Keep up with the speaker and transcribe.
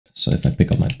So if I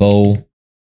pick up my bow,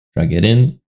 drag it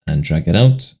in and drag it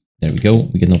out, there we go.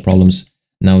 We get no problems.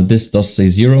 Now this does say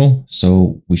 0,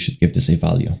 so we should give this a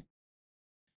value.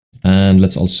 And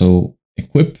let's also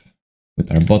equip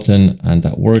with our button, and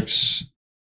that works.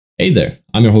 Hey there,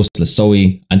 I'm your host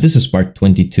Zoe, and this is part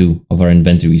 22 of our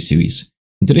inventory series.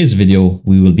 In today's video,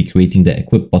 we will be creating the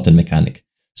equip button mechanic.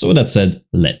 So with that said,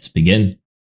 let's begin.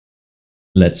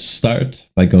 Let's start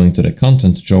by going to the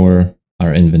content drawer,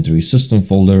 our inventory system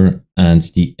folder, and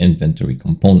the inventory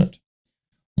component.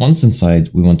 Once inside,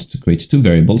 we want to create two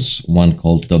variables, one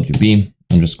called WB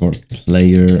underscore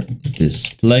player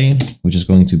display, which is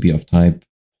going to be of type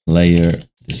player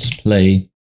display.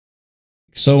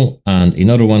 So, and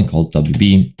another one called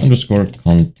WB underscore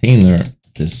container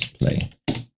display.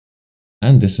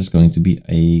 And this is going to be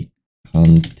a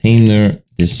container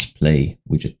display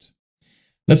widget.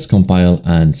 Let's compile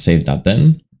and save that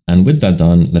then. And with that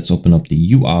done, let's open up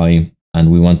the UI,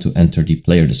 and we want to enter the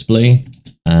player display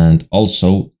and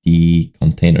also the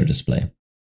container display.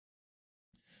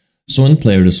 So in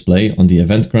player display on the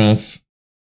event graph,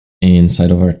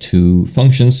 inside of our two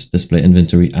functions, display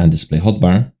inventory and display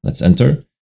hotbar, let's enter.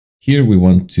 Here we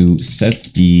want to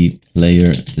set the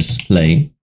player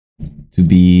display to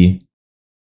be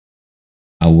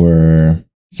our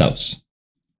selves.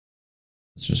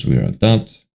 Let's just reroute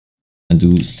that and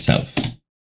do self.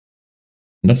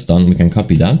 And that's done. We can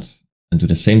copy that and do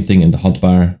the same thing in the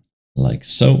hotbar like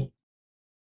so.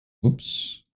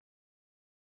 Whoops.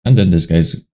 And then this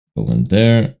guy's going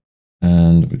there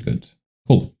and we're good.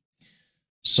 Cool.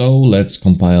 So let's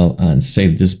compile and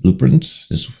save this blueprint,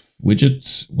 this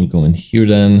widget. We'll go in here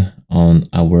then on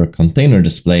our container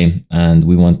display, and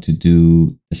we want to do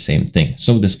the same thing.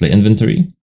 So display inventory,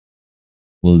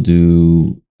 we'll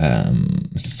do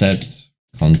set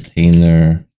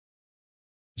container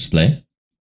display.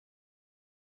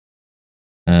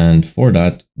 And for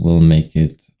that, we'll make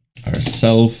it our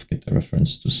self, get the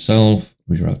reference to self,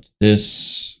 reroute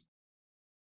this,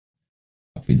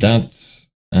 copy that,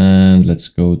 and let's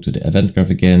go to the event graph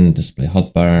again, display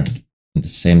hotbar, and the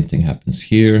same thing happens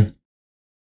here.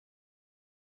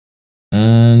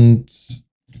 And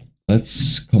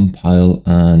let's compile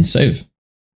and save.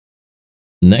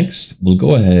 Next, we'll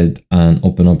go ahead and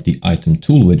open up the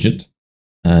ItemTool widget.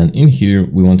 And in here,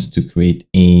 we wanted to create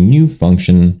a new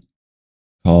function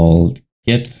called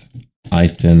get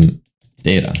item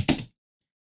data.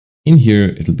 In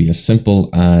here, it'll be as simple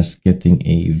as getting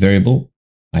a variable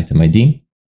item ID.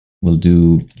 We'll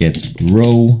do get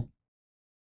row.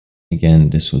 Again,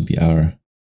 this will be our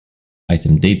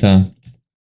item data.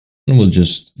 And we'll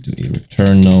just do a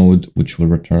return node, which will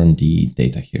return the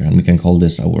data here. And we can call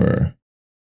this our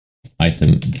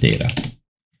item data.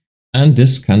 And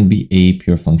this can be a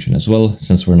pure function as well,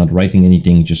 since we're not writing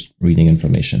anything, just reading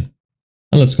information.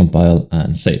 And let's compile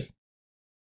and save.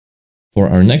 For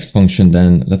our next function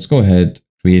then, let's go ahead,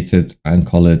 create it and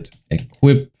call it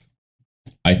equip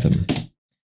item.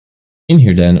 In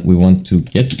here then, we want to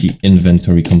get the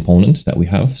inventory component that we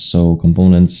have. So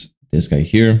components, this guy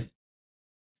here.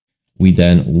 We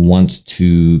then want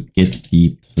to get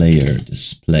the player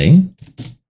display.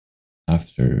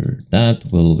 After that,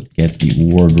 we'll get the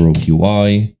wardrobe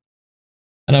UI.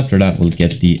 And after that, we'll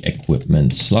get the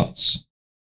equipment slots.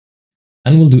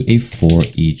 And we'll do a for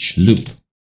each loop.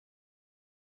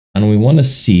 And we want to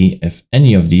see if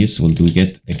any of these will do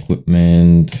get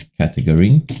equipment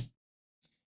category.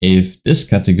 If this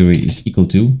category is equal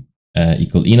to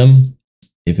equal enum,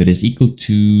 if it is equal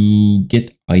to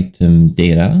get item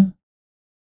data,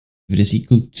 if it is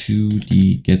equal to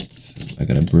the get, I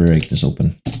gotta break this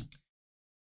open.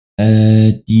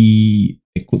 The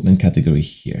equipment category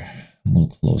here. We'll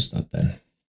close that then.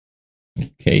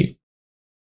 Okay.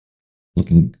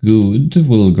 Looking good.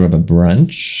 We'll grab a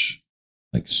branch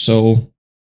like so.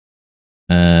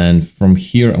 And from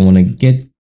here, I want to get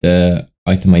the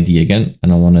item ID again.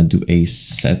 And I want to do a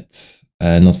set,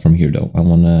 not from here though. I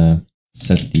want to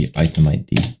set the item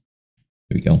ID. Here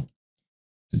we go.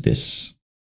 To this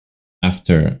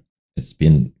after it's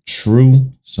been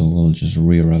true. So we'll just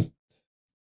reroute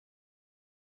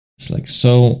this like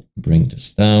so, bring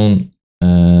this down,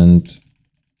 and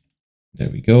there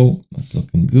we go. That's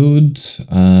looking good.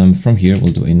 From here,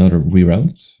 we'll do another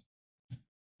reroute.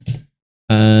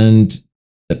 And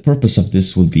the purpose of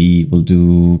this will be, we'll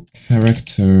do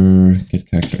character, get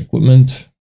character equipment,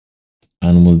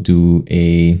 and we'll do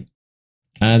a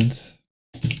add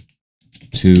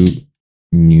to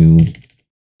new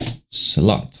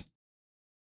slot.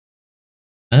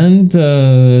 And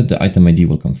the item ID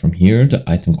will come from here. The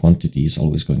item quantity is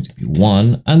always going to be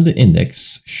 1, and the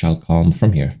index shall come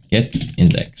from here. Get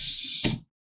index.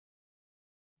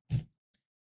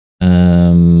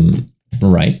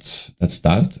 right, that's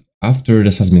that. After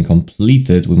this has been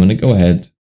completed, we want to go ahead,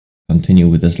 continue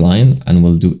with this line, and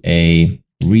we'll do a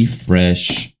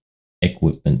refresh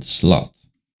equipment slot.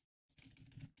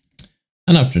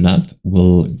 And after that,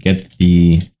 we'll get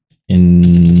the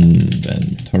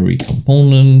inventory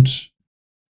component,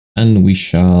 and we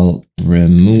shall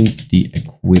remove the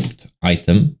equipped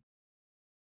item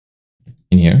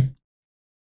in here.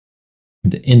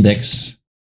 The index,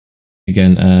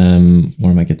 again,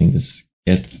 where am I getting this?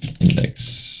 Get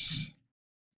index.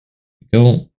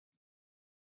 Go.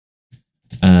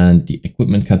 And the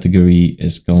equipment category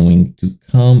is going to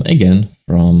come again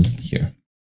from here.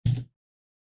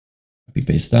 Copy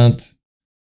paste that.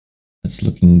 That's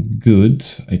looking good.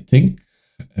 I think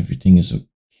everything is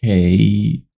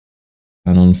okay.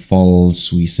 And on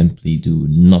false, we simply do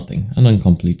nothing. And on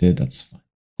completed, that's fine.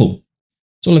 Cool.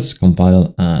 So let's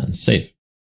compile and save.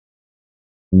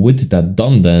 With that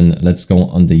done, then let's go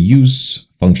on the use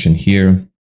function here.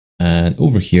 And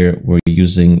over here, we're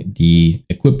using the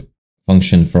equip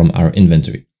function from our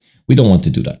inventory. We don't want to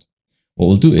do that. What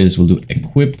we'll do is we'll do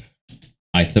equip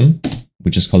item,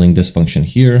 which is calling this function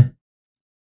here.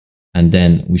 And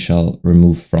then we shall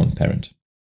remove from parent.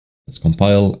 Let's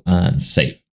compile and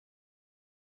save.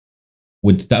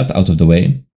 With that out of the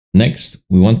way, next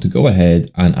we want to go ahead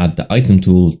and add the item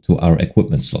tool to our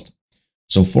equipment slot.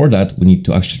 So for that, we need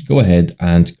to actually go ahead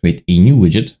and create a new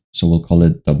widget. So we'll call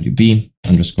it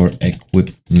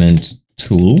WB_equipment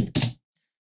tool.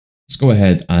 Let's go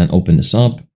ahead and open this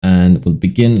up, and we'll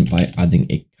begin by adding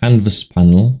a canvas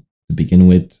panel to begin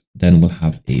with. Then we'll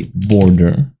have a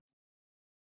border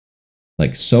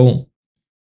like so.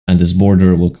 And this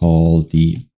border we'll call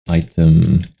the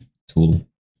item tool,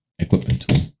 equipment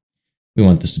tool. We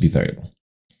want this to be variable.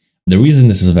 The reason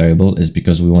this is a variable is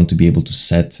because we want to be able to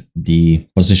set the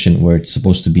position where it's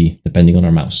supposed to be depending on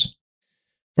our mouse.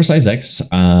 For size X,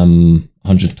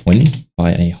 120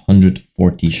 by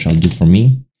 140 shall do for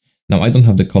me. Now I don't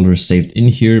have the color saved in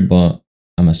here, but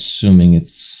I'm assuming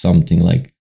it's something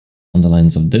like on the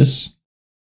lines of this.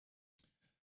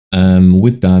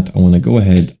 With that, I want to go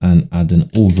ahead and add an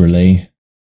overlay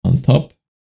on top.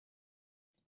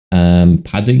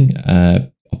 Padding,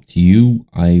 up to you,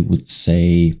 I would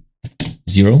say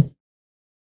 0.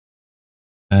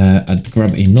 I'd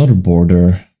grab another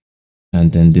border,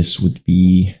 and then this would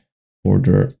be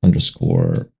border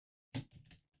underscore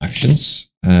actions.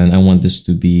 And I want this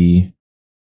to be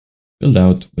filled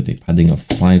out with a padding of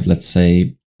 5, let's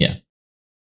say. Yeah,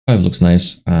 5 looks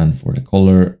nice. And for the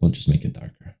color, we'll just make it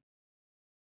darker.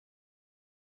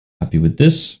 Happy with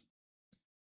this.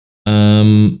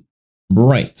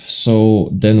 Right, so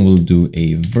then we'll do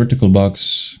a vertical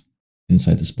box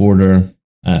inside this border,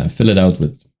 fill it out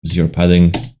with 0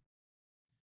 padding,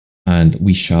 and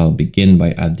we shall begin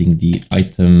by adding the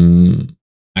item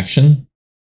action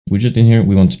widget in here.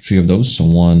 We want 3 of those, so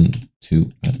 1,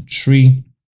 2, and 3.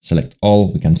 Select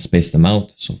all, we can space them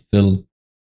out, so fill.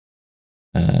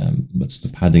 What's the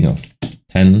padding of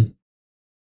 10?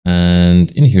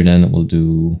 And in here then we'll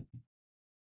do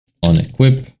on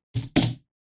equip.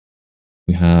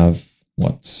 We have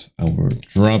what? Our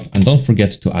drop. And don't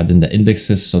forget to add in the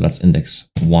indexes. So that's index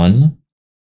 1,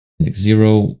 index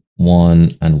 0,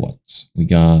 1, and what? We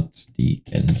got the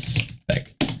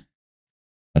inspect.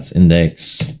 That's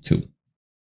index 2.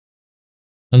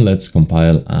 And let's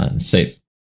compile and save.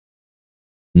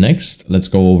 Next, let's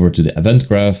go over to the event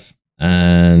graph.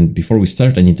 And before we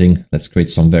start anything, let's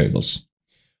create some variables.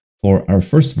 For our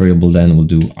first variable, then we'll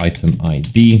do item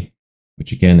ID,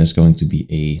 which again is going to be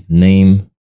a name,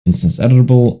 instance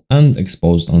editable, and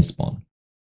exposed on spawn.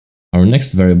 Our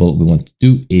next variable we want to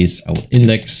do is our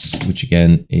index, which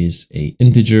again is a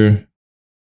integer,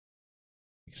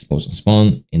 exposed on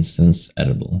spawn, instance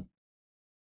editable.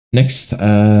 Next, we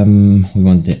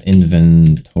want the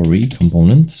inventory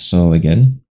component. So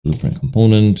again, blueprint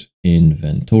component,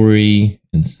 inventory,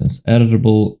 instance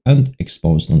editable, and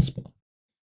exposed on spawn.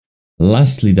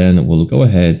 Lastly, then we'll go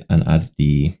ahead and add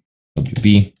the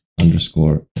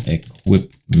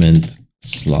WB_equipment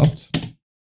slot.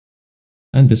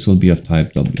 And this will be of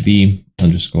type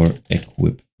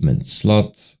WB_equipment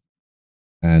slot.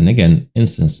 And again,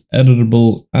 instance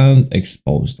editable and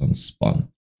exposed on spawn.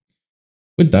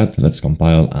 With that, let's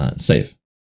compile and save.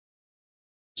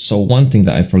 So one thing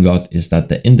that I forgot is that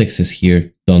the indexes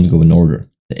here don't go in order.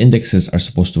 The indexes are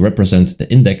supposed to represent the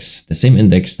index, the same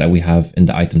index that we have in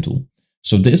the item tool.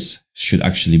 So this should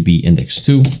actually be index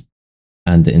 2,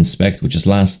 and the inspect, which is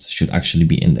last, should actually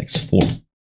be index 4.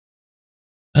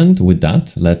 And with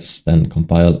that, let's then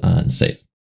compile and save.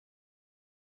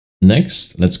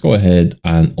 Next, let's go ahead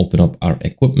and open up our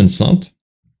equipment slot.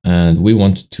 and we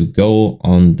want to go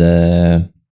on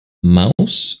the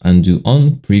mouse and do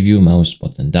on preview mouse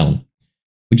button down.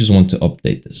 We just want to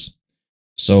update this.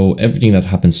 So everything that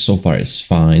happens so far is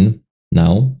fine.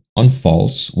 Now on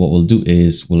false, what we'll do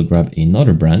is we'll grab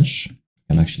another branch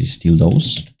and actually steal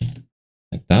those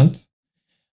like that.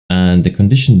 And the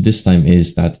condition this time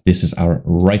is that this is our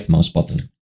right mouse button.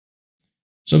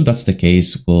 So if that's the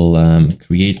case, we'll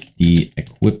create the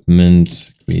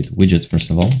equipment, create widget first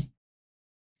of all,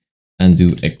 and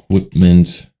do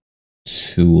equipment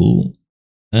tool.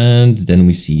 And then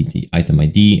we see the item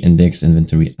ID, index,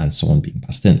 inventory, and so on being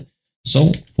passed in.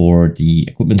 So for the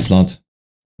equipment slot,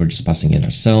 we're just passing in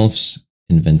ourselves.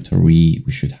 Inventory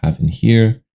we should have in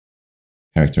here.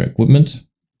 Character equipment.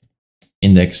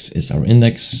 Index is our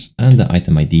index, and the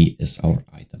item ID is our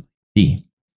item ID.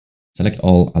 Select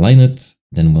all, align it,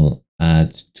 then we'll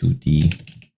add to the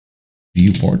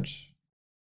viewport.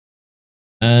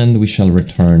 And we shall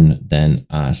return then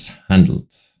as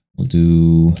handled. We'll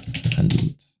do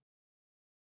handled.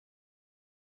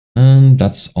 And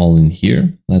that's all in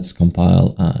here. Let's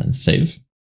compile and save.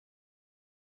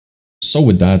 So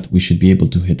with that, we should be able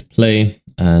to hit play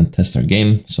and test our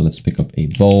game. So let's pick up a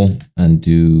bow and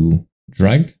do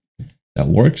drag. That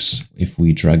works. If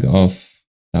we drag off,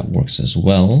 that works as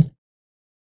well.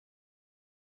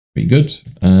 Pretty good.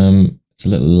 It's a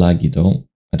little laggy though.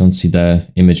 I don't see the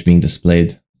image being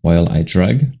displayed while I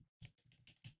drag.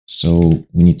 So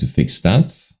we need to fix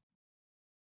that.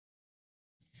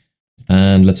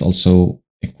 And let's also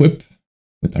equip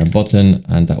with our button,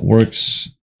 and that works.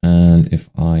 And if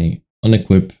I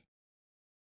unequip,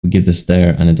 we get this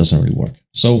there and it doesn't really work.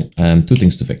 So two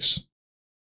things to fix.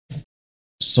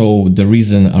 So the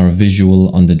reason our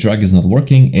visual on the drag is not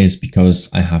working is because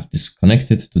I have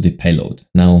disconnected to the payload.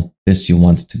 Now this you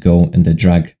want to go in the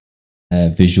drag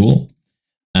visual.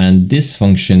 And this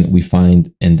function we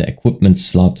find in the equipment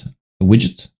slot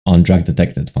widget on drag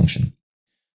detected function.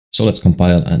 So let's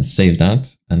compile and save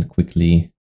that and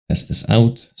quickly test this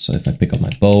out. So if I pick up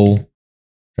my bow,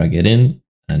 drag it in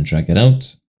and drag it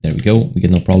out, there we go. We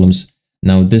get no problems.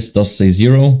 Now this does say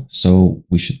 0, so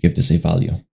we should give this a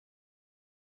value.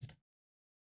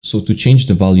 So to change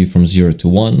the value from 0 to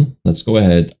 1, let's go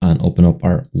ahead and open up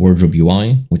our wardrobe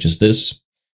UI, which is this.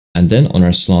 And then on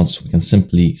our slots, we can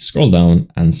simply scroll down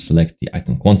and select the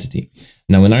item quantity.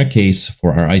 Now in our case,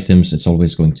 for our items, it's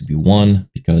always going to be 1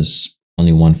 because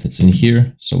only 1 fits in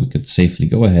here. So we could safely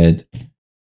go ahead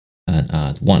and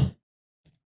add 1.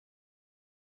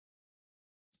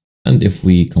 And if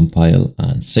we compile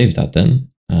and save that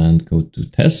then, and go to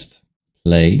test,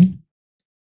 play,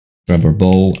 grab our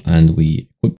bow, and we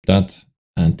equip that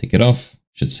and take it off,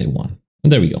 should say 1.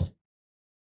 And there we go.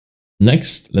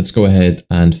 Next, let's go ahead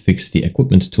and fix the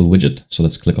equipment tool widget. So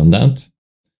let's click on that.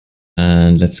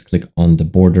 And let's click on the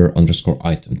border underscore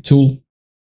item tool.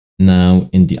 Now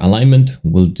in the alignment,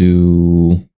 we'll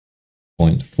do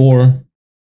 0.4.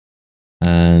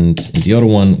 And in the other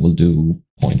one, we'll do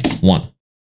 0.1.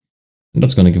 And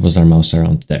that's going to give us our mouse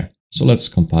around there. So let's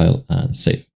compile and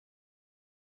save.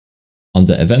 On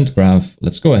the event graph,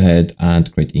 let's go ahead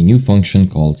and create a new function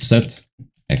called set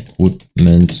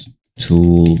equipment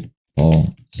tool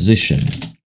position.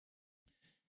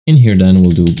 In here then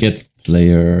we'll do get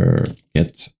player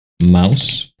get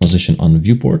mouse position on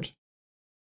viewport.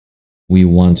 We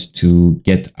want to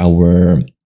get our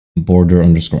border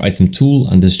underscore item tool,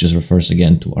 and this just refers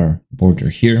again to our border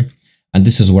here. And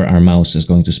this is where our mouse is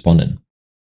going to spawn in.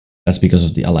 That's because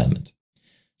of the alignment.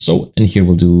 So in here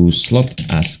we'll do slot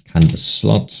as canvas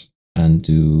slot and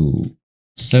do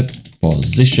set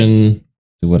position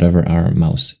to whatever our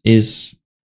mouse is.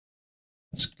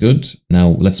 That's good. Now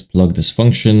let's plug this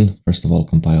function. First of all,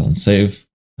 compile and save,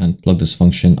 and plug this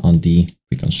function on the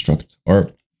pre-construct,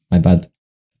 or my bad,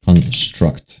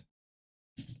 construct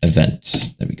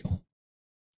event. There we go.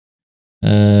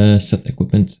 Set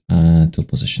equipment tool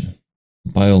position.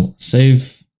 Compile,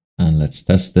 save, and let's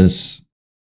test this.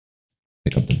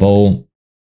 Pick up the bow,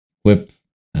 equip,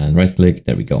 and right click.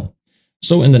 There we go.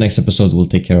 So in the next episode, we'll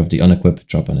take care of the unequip,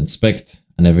 drop and inspect,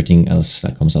 and everything else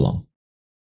that comes along.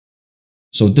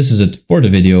 So this is it for the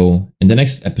video. In the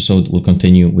next episode, we'll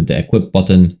continue with the equip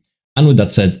button. And with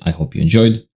that said, I hope you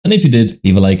enjoyed. And if you did,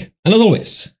 leave a like. And as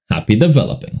always, happy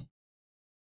developing.